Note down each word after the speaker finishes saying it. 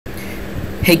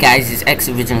Hey guys, it's X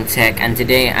Original Tech, and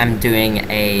today I'm doing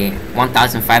a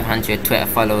 1,500 Twitter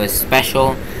followers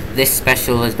special. This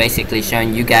special is basically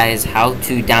showing you guys how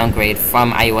to downgrade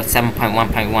from iOS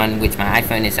 7.1.1, which my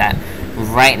iPhone is at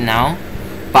right now.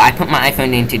 But I put my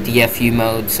iPhone into DFU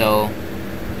mode, so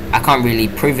I can't really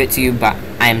prove it to you, but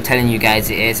I am telling you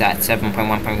guys it is at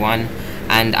 7.1.1.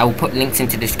 And I will put links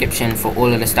into the description for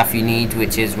all of the stuff you need,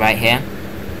 which is right here.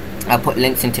 I'll put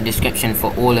links into the description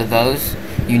for all of those.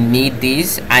 You need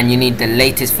these, and you need the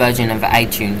latest version of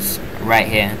iTunes right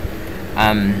here.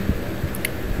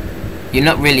 You're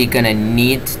not really gonna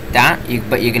need that,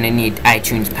 but you're gonna need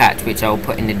iTunes patch, which I'll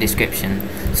put in the description.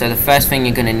 So the first thing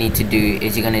you're gonna need to do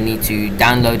is you're gonna need to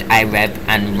download iReb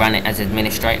and run it as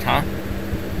administrator.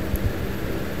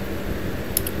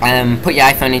 Put your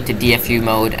iPhone into DFU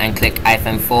mode and click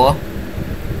iPhone 4,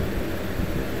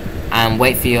 and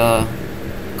wait for your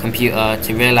computer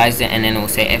to realize it, and then it will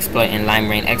say exploit in line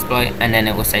rain exploit, and then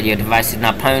it will say your device is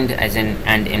now pwned as in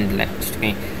and in black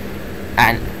screen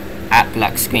and at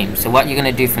black screen. So what you're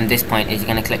going to do from this point is you're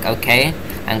going to click OK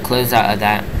and close out of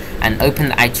that and open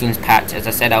the iTunes patch. As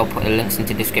I said, I'll put the links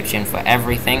into the description for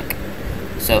everything.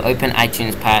 So open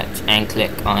iTunes patch and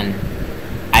click on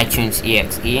iTunes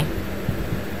EXE.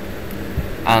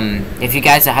 If you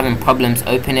guys are having problems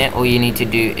open it, all you need to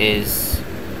do is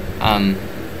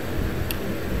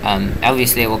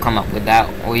obviously it will come up with that.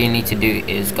 All you need to do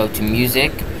is go to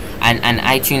music, and an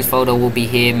iTunes folder will be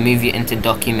here. Move it into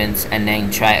documents and then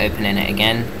try opening it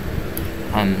again.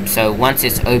 So once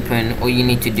it's open, all you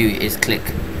need to do is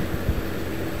click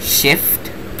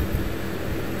shift,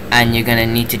 and you're gonna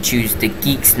need to choose the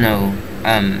BlackGeekTutorial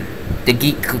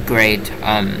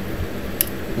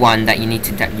one that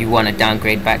you want to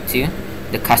downgrade back to,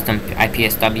 the custom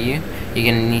IPSW.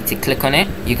 You're going to need to click on it.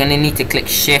 You're going to need to click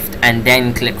shift and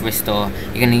then click restore.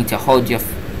 You're going to need to hold your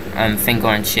finger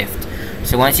on shift.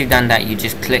 So once you've done that, you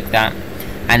just click that,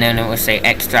 and then it will say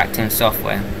extracting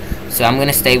software. So I'm going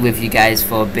to stay with you guys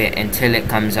for a bit until it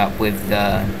comes up with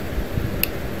the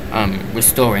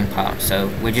restoring part. So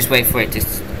we'll just wait for it to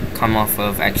come off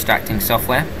of extracting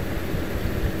software.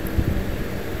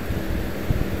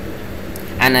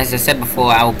 And as I said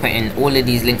before, I will put in all of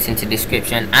these links into the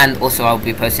description, and also I'll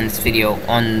be posting this video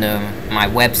on my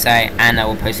website, and I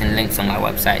will post in links on my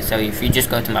website. So if you just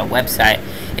go to my website,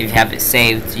 if you have it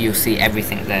saved, you'll see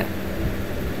everything there.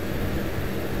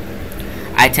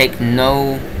 I take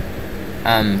no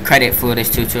credit for this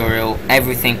tutorial.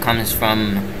 Everything comes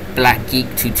from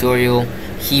BlackGeekTutorial.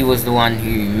 He was the one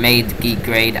who made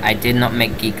DownGrade. I did not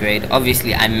make DownGrade.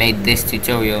 Obviously I made this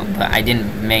tutorial, but I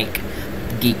didn't make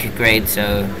DownGrade,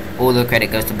 so all the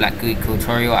credit goes to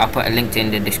BlackGeekTutorial. I'll put a link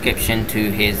in the description to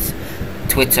his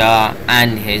Twitter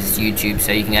and his YouTube,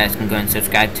 so you guys can go and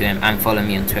subscribe to him and follow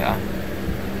me on Twitter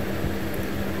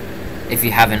if you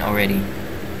haven't already.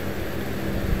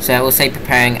 So it will say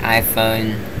preparing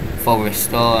iPhone for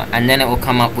restore, and then it will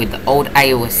come up with the old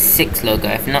iOS 6 logo.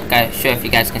 If not sure if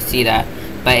you guys can see that,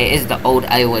 but it is the old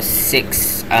iOS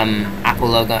 6 Apple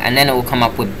logo, and then it will come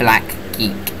up with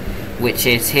BlackGeek, which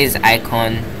is his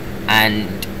icon, and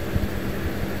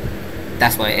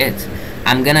that's what it is.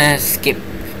 I'm gonna skip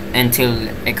until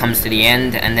it comes to the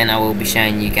end, and then I will be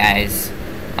showing you guys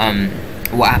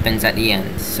what happens at the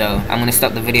end. So I'm gonna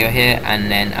stop the video here,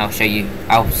 and then I'll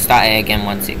start it again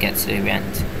once it gets to the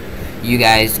end. You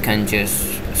guys can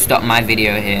just stop my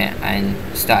video here and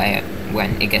start it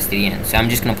when it gets to the end. So I'm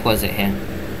just gonna pause it here.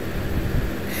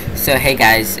 So hey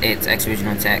guys, it's X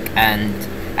Original Tech, and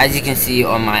as you can see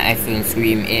on my iPhone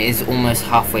screen, it is almost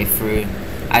halfway through.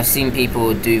 I've seen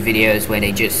people do videos where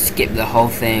they just skip the whole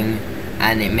thing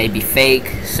and it may be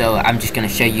fake, so I'm just going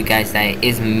to show you guys that it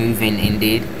is moving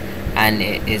indeed and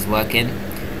it is working.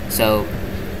 So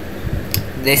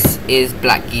this is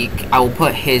BlackGeek. I will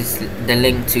put the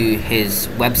link to his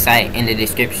website in the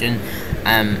description.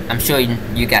 I'm sure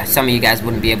some of you guys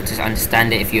wouldn't be able to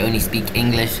understand it if you only speak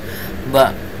English,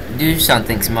 but do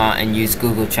something smart and use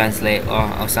Google Translate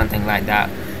or something like that.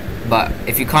 But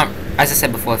if you can't, as I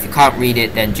said before, if you can't read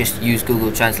it, then just use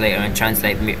Google Translator and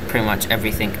translate pretty much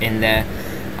everything in there.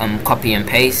 Copy and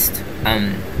paste,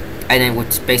 and it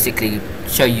would basically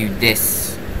show you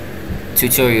this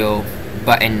tutorial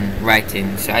button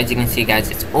writing. So as you can see guys,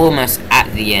 it's almost at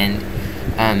the end,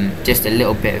 just a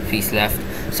little bit of piece left.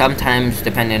 Sometimes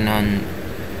depending on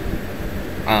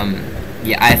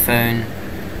your iPhone,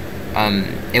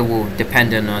 it will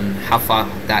depend on how far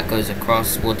that goes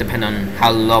across, will depend on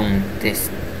how long this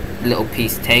little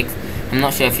piece takes. I'm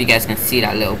not sure if you guys can see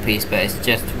that little piece, but it's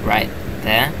just right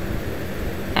there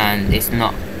and it's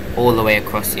not all the way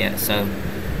across yet. So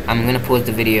I'm gonna pause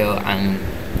the video and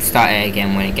start it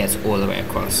again when it gets all the way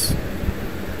across.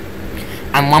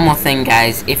 And one more thing,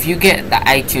 guys, if you get the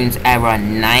iTunes error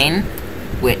 9,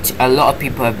 which a lot of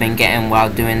people have been getting while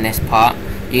doing this part,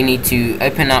 you need to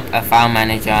open up a file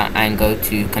manager and go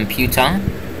to computer,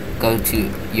 go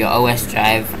to your OS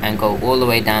drive and go all the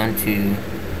way down to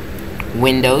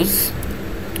Windows,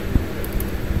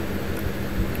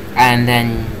 and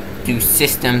then do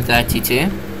System 32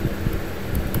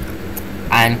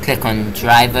 and click on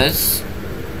drivers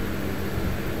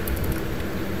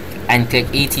and click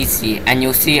etc, and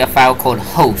you'll see a file called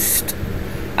host.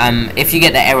 If you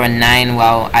get the error 9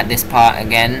 while at this part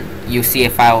again, you'll see a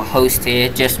file host here.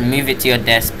 Just move it to your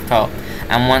desktop,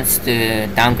 and once the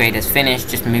downgrade is finished,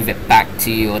 just move it back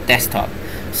to your desktop.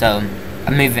 So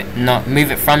move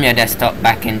it from your desktop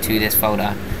back into this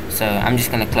folder. So I'm just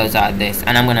gonna close out of this,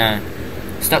 and I'm gonna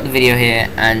stop the video here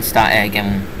and start it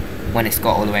again when it's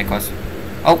got all the way across.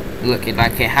 Oh, look,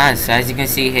 like it has. So as you can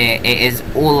see here, it is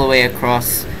all the way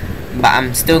across, but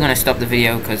I'm still gonna stop the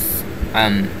video because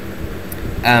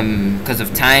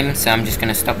of time. So I'm just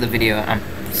gonna stop the video and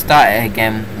start it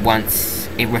again once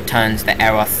it returns the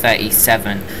error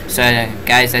 37. So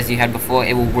guys, as you had before,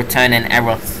 it will return an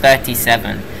error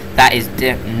 37. That is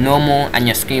normal, and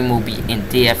your screen will be in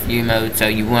DFU mode, so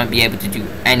you won't be able to do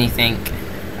anything.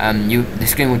 The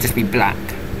screen will just be black.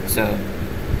 So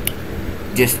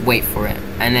just wait for it,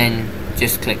 and then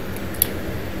just click.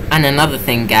 And another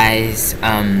thing, guys,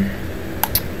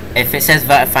 if it says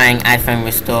verifying iPhone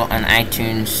restore on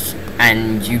iTunes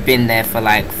and you've been there for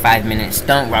like 5 minutes,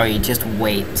 don't worry, just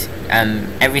wait.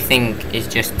 Everything is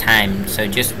just timed, so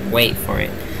just wait for it.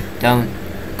 Don't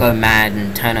go mad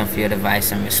and turn off your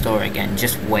device and restore again.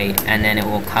 Just wait, and then it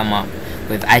will come up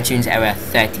with iTunes error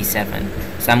 37.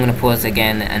 So I'm going to pause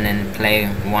again and then play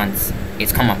once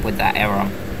it's come up with that error.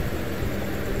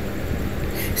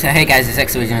 So hey guys, it's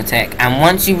X Original Tech, and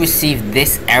once you receive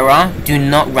this error, do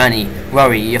not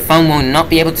worry. Your phone will not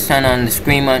be able to turn on, the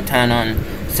screen won't turn on,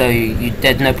 so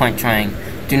there's no point trying.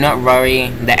 Do not worry,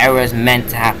 the error is meant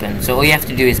to happen. So all you have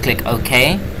to do is click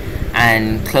OK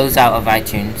and close out of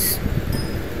iTunes.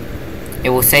 It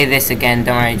will say this again,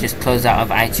 don't worry, just close out of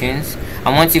iTunes.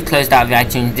 And once you've closed out of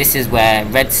iTunes, this is where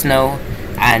Red Snow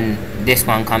and this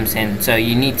one comes in. So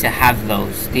you need to have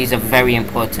those. These are very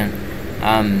important.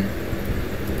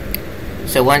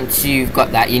 So once you've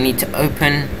got that, you need to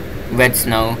open Red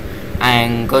Snow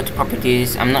and go to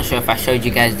properties. I'm not sure if I showed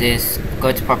you guys this.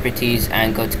 Go to properties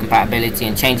and go to compatibility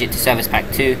and change it to Service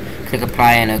Pack 2. Click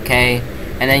apply and OK,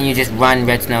 and then you just run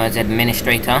Red Snow as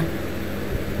administrator,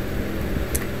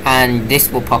 and this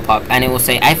will pop up and it will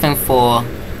say iPhone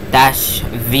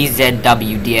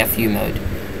 4-VZW DFU mode.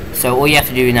 So all you have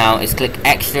to do now is click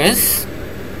extras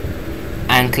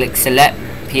and click select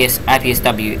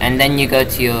IPSW, and then you go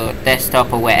to your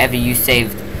desktop or wherever you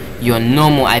saved your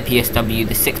normal IPSW,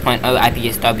 the 6.0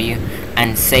 IPSW,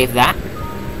 and save that,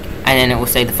 and then it will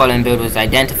say the following build was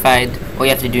identified. All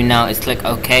you have to do now is click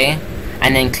OK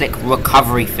and then click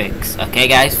recovery fix. Okay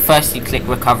guys, first you click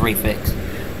recovery fix.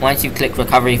 Once you click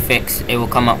recovery fix, it will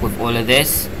come up with all of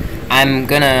this. I'm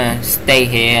gonna stay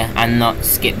here and not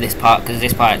skip this part because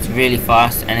this part is really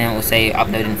fast, and then it will say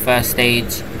uploading first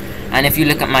stage. And if you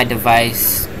look at my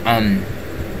device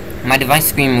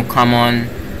screen will come on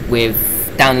with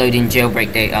downloading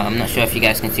jailbreak data. I'm not sure if you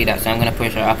guys can see that, so I'm gonna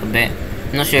push it up a bit.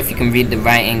 I'm not sure if you can read the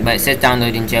writing, but it says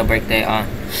downloading jailbreak data,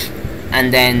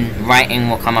 and then writing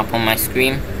will come up on my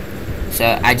screen.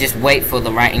 So I just wait for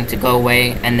the writing to go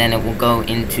away, and then it will go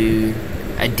into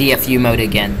a DFU mode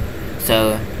again.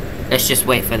 So let's just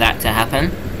wait for that to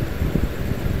happen.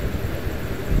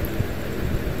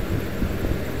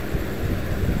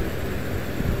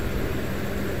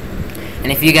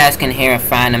 And if you guys can hear a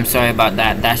fan, I'm sorry about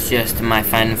that. That's just my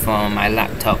fan from my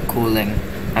laptop cooling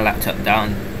my laptop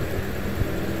down.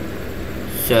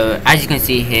 So as you can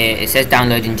see here, it says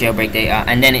downloading jailbreak data,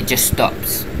 and then it just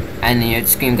stops and your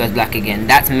screen goes black again.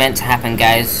 That's meant to happen,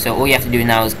 guys. So all you have to do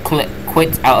now is quit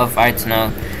out of Red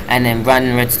Snow and then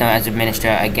run Red Snow as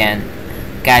administrator again.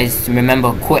 Guys,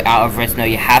 remember, quit out of Red Snow.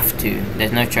 You have to.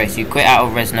 There's no choice. You quit out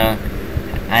of Red Snow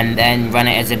and then run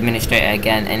it as administrator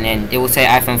again, and then it will say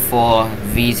iPhone 4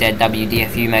 VZW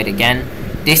DFU mode again.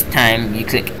 This time you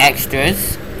click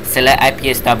extras, select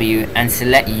IPSW, and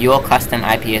select your custom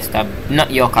IPSW.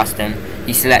 Not your custom,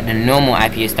 you select the normal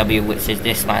IPSW, which is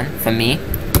this one for me.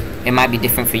 It might be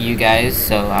different for you guys,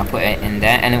 so I'll put it in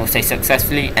there, and it will say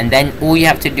successfully. And then all you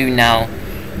have to do now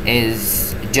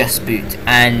is just boot,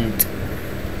 and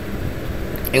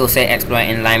it will say exploit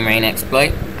in Lime Rain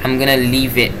exploit. I'm gonna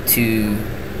leave it to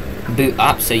boot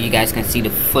up so you guys can see the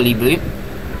fully boot,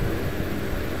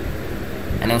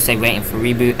 and it'll say waiting for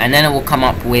reboot, and then it will come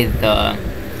up with the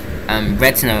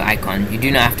retina icon. You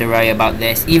do not have to worry about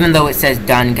this. Even though it says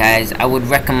done, guys, I would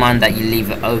recommend that you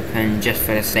leave it open just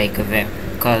for the sake of it,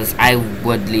 because I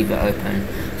would leave it open.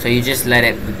 So you just let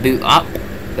it boot up.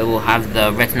 It will have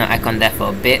the retina icon there for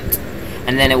a bit,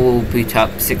 and then it will boot up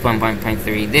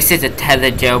 6.1.3. This is a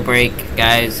tethered jailbreak,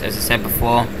 guys, as I said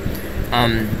before.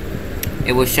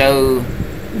 It will show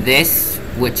this,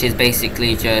 which is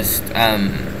basically just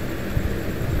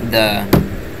the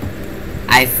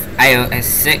iOS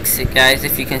 6, guys.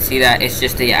 If you can see that, it's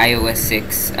just the iOS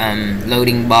 6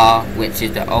 loading bar, which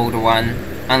is the older one,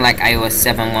 unlike iOS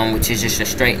 7 one, which is just a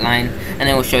straight line. And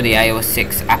it will show the iOS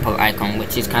 6 Apple icon,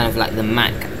 which is kind of like the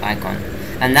Mac icon,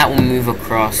 and that will move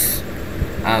across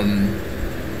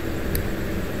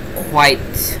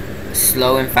quite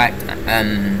slow, in fact,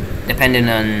 depending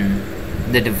on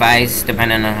the device,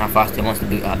 depending on how fast it wants to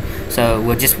boot up. So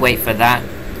we'll just wait for that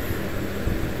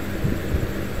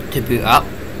to boot up.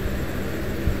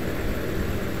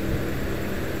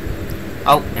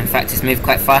 Oh, in fact, it's moved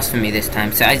quite fast for me this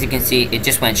time. So as you can see, it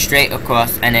just went straight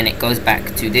across, and then it goes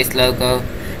back to this logo,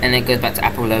 and then it goes back to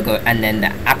Apple logo, and then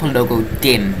the Apple logo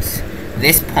dims.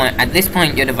 At this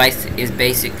point, your device is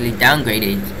basically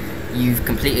downgraded. You've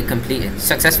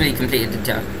successfully completed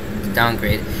the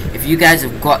downgrade. If you guys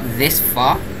have got this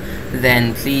far,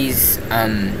 then please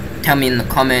tell me in the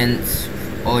comments,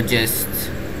 or just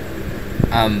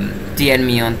DM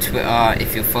me on Twitter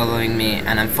if you're following me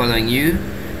and I'm following you.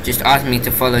 Just ask me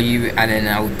to follow you, and then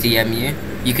I'll DM you.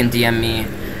 You can DM me,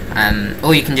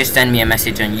 or you can just send me a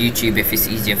message on YouTube if it's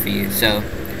easier for you. So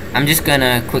I'm just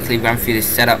gonna quickly run through this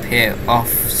setup here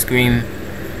off screen,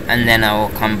 and then I will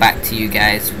come back to you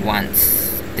guys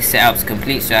once the setup's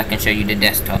complete, so I can show you the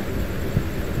desktop.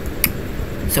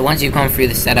 So once you've gone through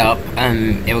the setup,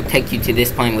 it will take you to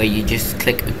this point where you just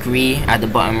click agree at the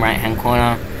bottom right hand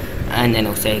corner, and then it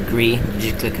will say agree. You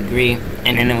just click agree,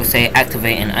 and then it will say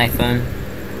activate an iPhone.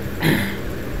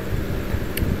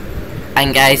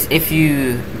 And guys, if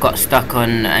you got stuck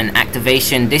on an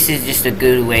activation, this is just a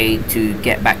good way to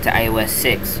get back to iOS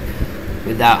 6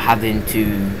 without having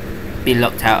to be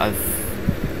locked out of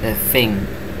the thing,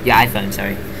 your iPhone,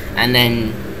 sorry. And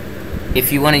then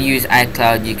if you want to use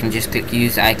iCloud, you can just click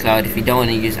use iCloud. If you don't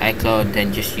want to use iCloud,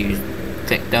 then just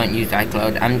click don't use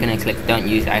iCloud. I'm gonna click don't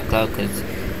use iCloud because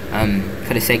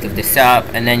for the sake of the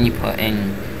setup. And then you put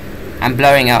in, I'm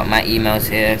blurring out my emails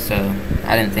here, so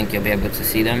I don't think you'll be able to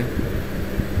see them.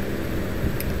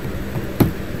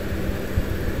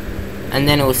 And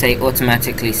then it will say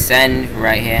automatically send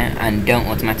right here, and don't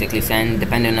automatically send,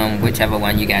 depending on whichever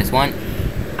one you guys want.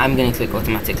 I'm gonna click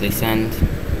automatically send,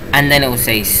 and then it will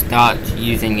say start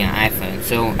using your iPhone.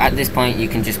 So at this point you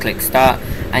can just click start,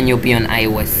 and you'll be on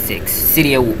iOS 6.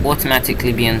 Cydia will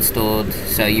automatically be installed,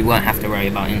 so you won't have to worry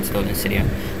about installing Cydia.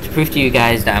 To prove to you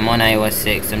guys that I'm on iOS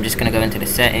 6, I'm just gonna go into the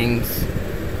settings,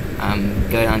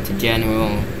 go down to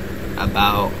general,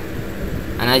 about.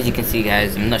 And as you can see,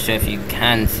 guys, I'm not sure if you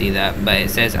can see that, but it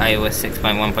says iOS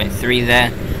 6.1.3 there.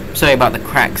 Sorry about the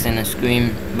cracks in the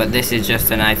screen, but this is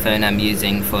just an iPhone I'm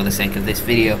using for the sake of this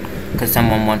video, because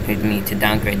someone wanted me to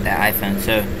downgrade their iPhone.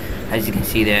 So as you can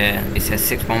see there, it says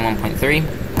 6.1.3,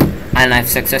 and I've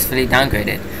successfully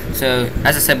downgraded. So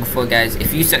as I said before, guys,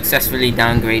 if you successfully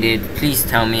downgraded, please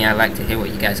tell me. I'd like to hear what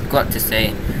you guys got to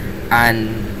say,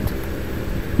 and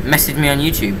message me on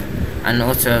YouTube. And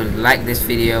also like this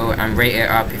video and rate it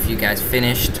up if you guys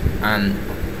finished.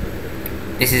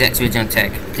 This is Xoriginal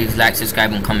Tech. Please like,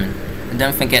 subscribe, and comment. And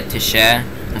don't forget to share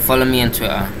and follow me on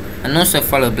Twitter. And also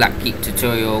follow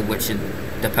BlackGeekTutorial, which is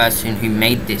the person who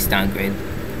made this downgrade.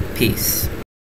 Peace.